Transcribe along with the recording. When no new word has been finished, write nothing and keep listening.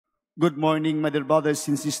Good morning, my dear brothers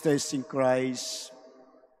and sisters in Christ.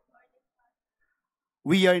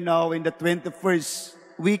 We are now in the 21st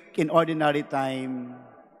week in Ordinary Time,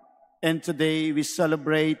 and today we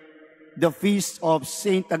celebrate the feast of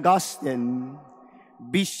Saint Augustine,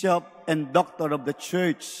 Bishop and Doctor of the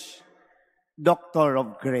Church, Doctor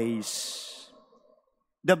of Grace.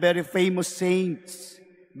 The very famous saint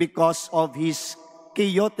because of his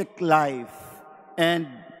chaotic life and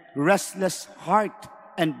restless heart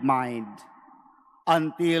and mind,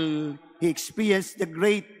 until he experienced the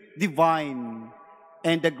great divine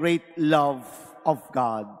and the great love of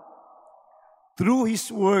God. Through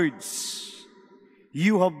his words,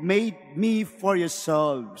 "You have made me for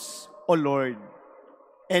yourselves, O Lord,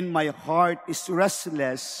 and my heart is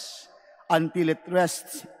restless until it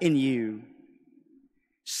rests in you."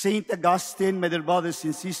 Saint Augustine, my dear brothers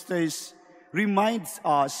and sisters, reminds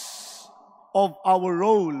us of our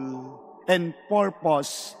role and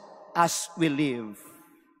purpose as we live.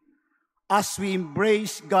 As we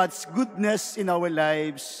embrace God's goodness in our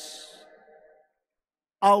lives,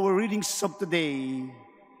 our readings of today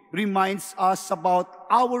reminds us about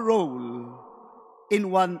our role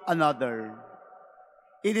in one another.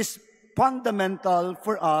 It is fundamental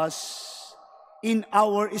for us in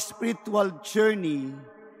our spiritual journey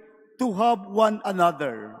to have one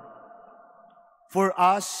another, for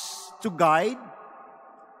us to guide,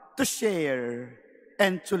 to share,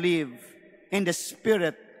 and to live in the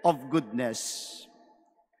spirit of goodness.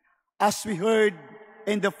 As we heard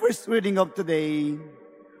in the first reading of today,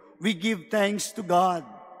 we give thanks to God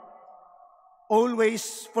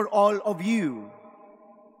always for all of you,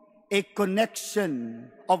 a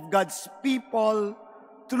connection of God's people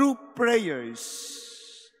through prayers.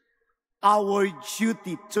 Our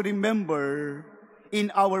duty to remember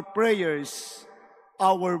in our prayers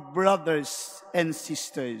our brothers and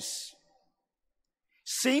sisters.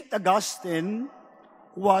 Saint Augustine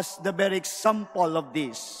was the very example of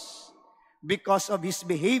this because of his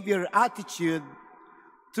behavior attitude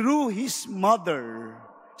through his mother,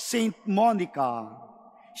 Saint Monica.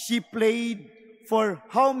 She prayed for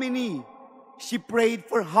how many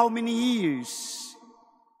years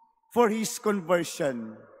for his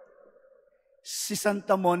conversion. Si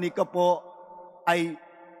Santa Monica po ay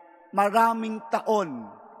maraming taon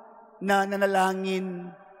na nanalangin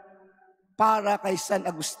para kay San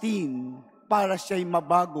Augustine, para siya'y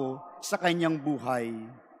mabago sa kanyang buhay.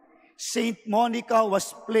 Saint Monica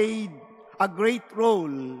was played a great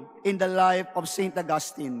role in the life of Saint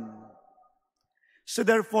Augustine. So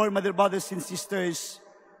therefore, my dear brothers and sisters,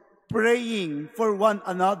 praying for one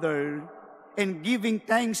another and giving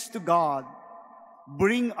thanks to God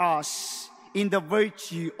bring us in the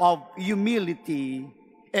virtue of humility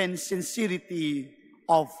and sincerity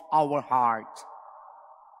of our heart.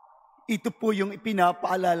 Ito po yung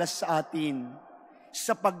ipinapaalala sa atin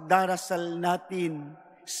sa pagdarasal natin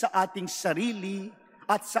sa ating sarili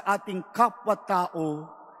at sa ating kapwa-tao.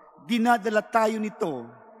 Dinadala tayo nito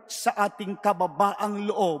sa ating kababaang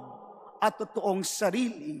loob at totoong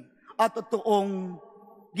sarili at totoong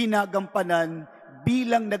ginagampanan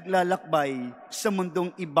bilang naglalakbay sa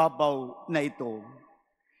mundong ibabaw na ito.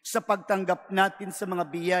 Sa pagtanggap natin sa mga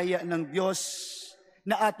biyaya ng Diyos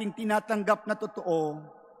na ating tinatanggap na totoo,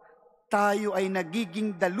 tayo ay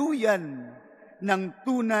nagiging daluyan ng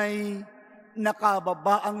tunay na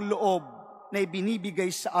kababaang loob na ibinibigay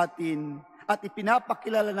sa atin at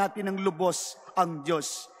ipinapakilala natin ng lubos ang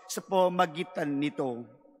Diyos sa pamamagitan nito.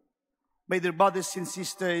 My dear brothers and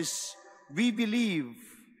sisters, we believe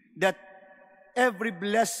that every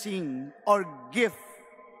blessing or gift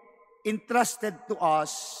entrusted to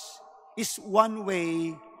us is one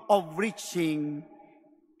way of reaching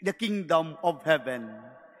the kingdom of heaven,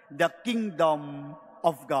 the kingdom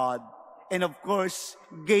of God, and of course,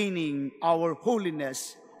 gaining our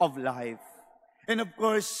holiness of life. And of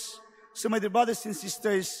course, so my dear brothers and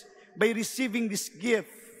sisters, by receiving this gift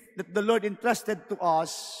that the Lord entrusted to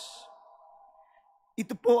us,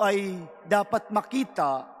 ito po ay dapat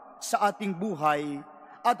makita sa ating buhay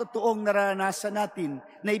at totoong naranasan natin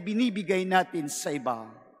na ibinibigay natin sa iba.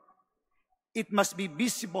 It must be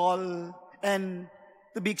visible and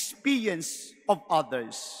to be experienced of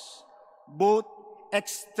others, both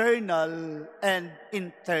external and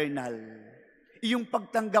internal. Yung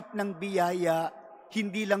pagtanggap ng biyaya,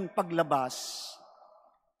 hindi lang paglabas,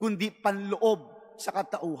 kundi panloob sa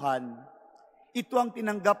katauhan. Ito ang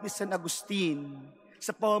tinanggap ni San Agustin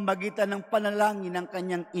sa pamamagitan ng panalangin ng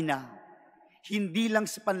kanyang ina. Hindi lang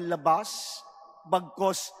sa panlabas,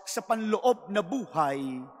 bagkos sa panloob na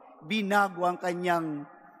buhay, binago ang kanyang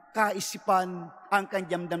kaisipan, ang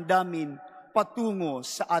kanyang damdamin patungo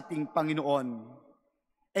sa ating Panginoon.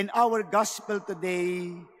 In our gospel today,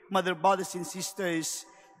 mother, brothers, and sisters,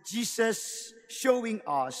 Jesus showing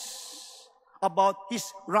us about his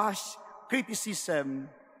rash criticism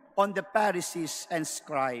on the Pharisees and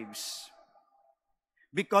scribes.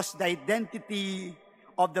 Because the identity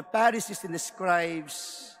of the Pharisees and the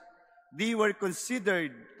scribes, they were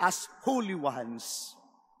considered as holy ones.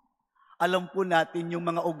 Alam po natin yung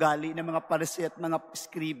mga ugali ng mga Pharisee at mga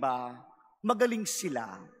skriba, magaling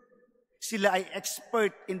sila. Sila ay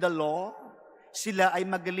expert in the law, sila ay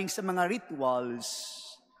magaling sa mga rituals,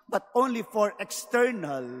 but only for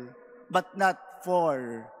external, but not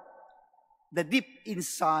for the deep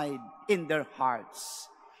inside in their hearts.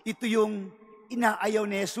 Ito yung inaayaw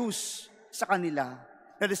ni Jesus sa kanila.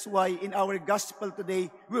 That is why in our gospel today,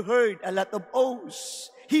 we heard a lot of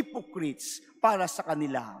oaths, hypocrites para sa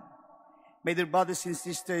kanila. My dear brothers and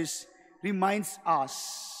sisters, reminds us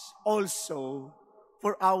also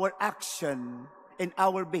for our action and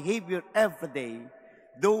our behavior every day.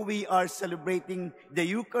 Though we are celebrating the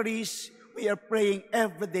Eucharist, we are praying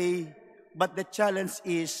every day, but the challenge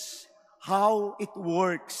is how it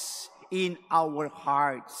works in our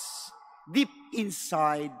hearts, deep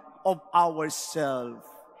inside of ourselves.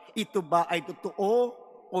 Ito ba ay totoo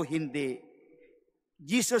o hindi?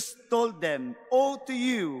 Jesus told them, "Woe to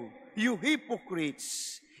you, you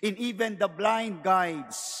hypocrites, and even the blind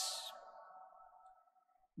guides."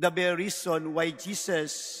 The very reason why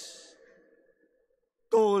Jesus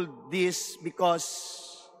told this, because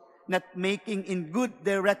not making in good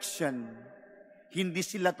direction, hindi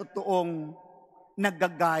sila totoong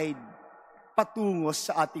nag-guide patungo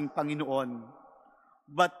sa ating Panginoon.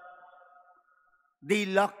 But they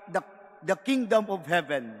lack the kingdom of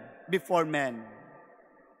heaven before men.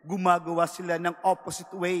 Gumagawa sila ng opposite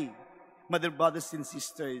way, mother, brothers, and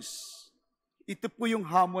sisters. Ito po yung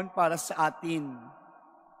hamon para sa atin.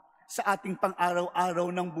 Sa ating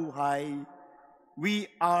pang-araw-araw ng buhay, we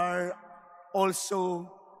are also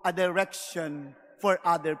a direction for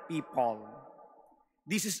other people.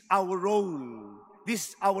 This is our role. This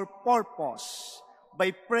is our purpose.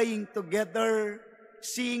 By praying together,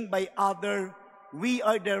 seeing by other, we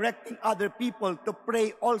are directing other people to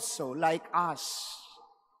pray also like us.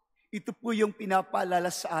 Ito po yung pinapaalala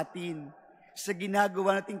sa atin. Sa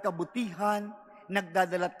ginagawa nating kabutihan,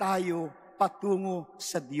 nagdadala tayo patungo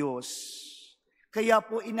sa Diyos. Kaya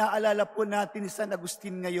po inaalala po natin ni San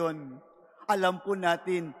Augustine ngayon. Alam po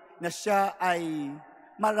natin na siya ay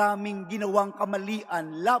maraming ginawang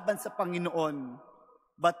kamalian laban sa Panginoon.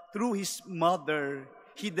 But through his mother,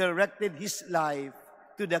 he directed his life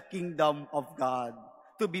to the kingdom of God,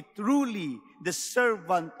 to be truly the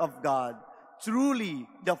servant of God, truly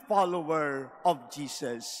the follower of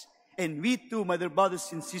Jesus. And we too, mother, brothers,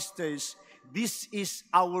 and sisters, this is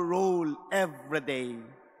our role every day.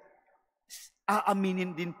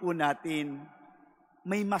 Aaminin din po natin,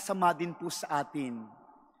 may masama din po sa atin.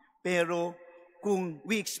 Pero kung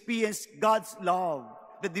we experience God's love,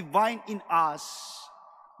 the divine in us,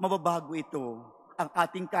 mababago ito. Ang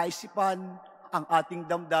ating kaisipan, ang ating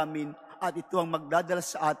damdamin, at ito ang magdadala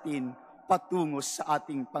sa atin patungo sa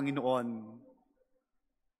ating Panginoon.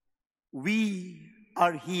 We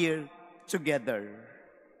are here together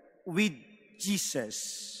with Jesus.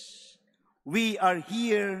 We are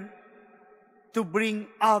here to bring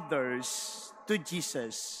others to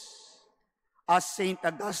Jesus. As Saint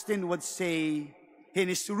Augustine would say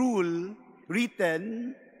in his rule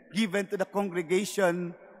written, given to the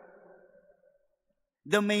congregation,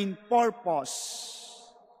 the main purpose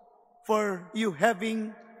for you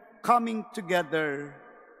coming together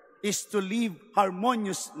is to live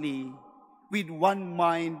harmoniously with one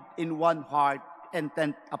mind and one heart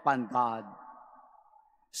intent upon God.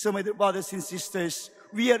 So, my dear brothers and sisters,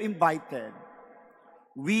 we are invited.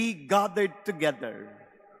 We gathered together.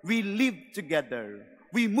 We live together.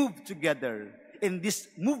 We move together. In this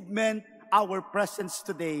movement, our presence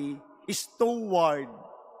today is toward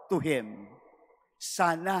to Him.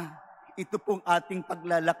 Sana ito pong ating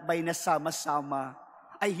paglalakbay na sama-sama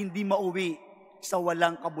ay hindi mauwi sa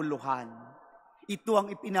walang kabuluhan. Ito ang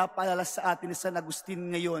ipinapaalala sa atin ni San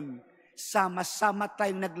Agustin ngayon. Sama-sama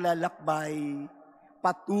tayong naglalakbay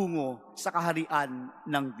patungo sa kaharian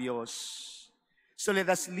ng Diyos. So let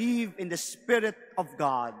us live in the Spirit of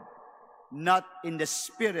God, not in the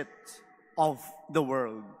spirit of the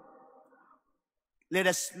world. Let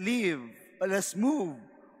us live, let us move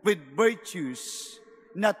with virtues,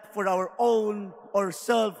 not for our own or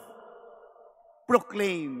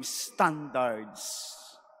self-proclaimed standards.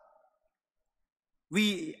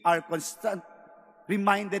 We are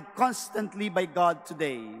reminded constantly by God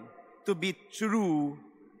today to be true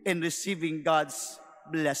in receiving God's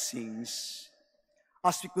blessings.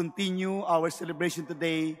 As we continue our celebration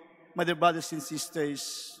today, my dear brothers and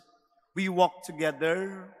sisters, we walk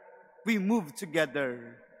together, we move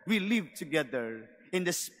together, we live together in the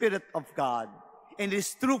Spirit of God. And it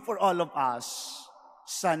is true for all of us.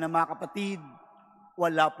 Sana mga kapatid,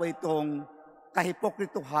 wala po itong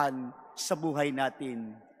kahipokrituhan sa buhay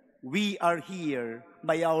natin. We are here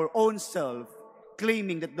by our own self,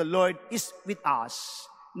 claiming that the Lord is with us,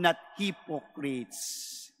 not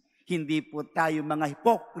hypocrites. Hindi po tayo mga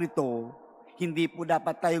hipokrito, hindi po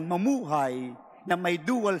dapat tayong mamuhay na may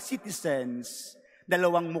dual citizens,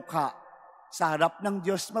 dalawang mukha. Sa harap ng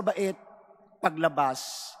Diyos mabait,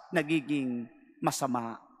 paglabas, nagiging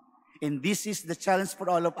masama. And this is the challenge for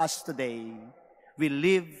all of us today. We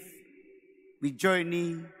live, we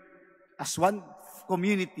journey as one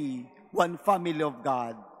community, one family of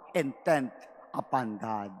God, intent upon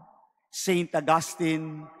God. Saint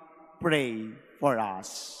Augustine, pray for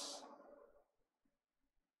us.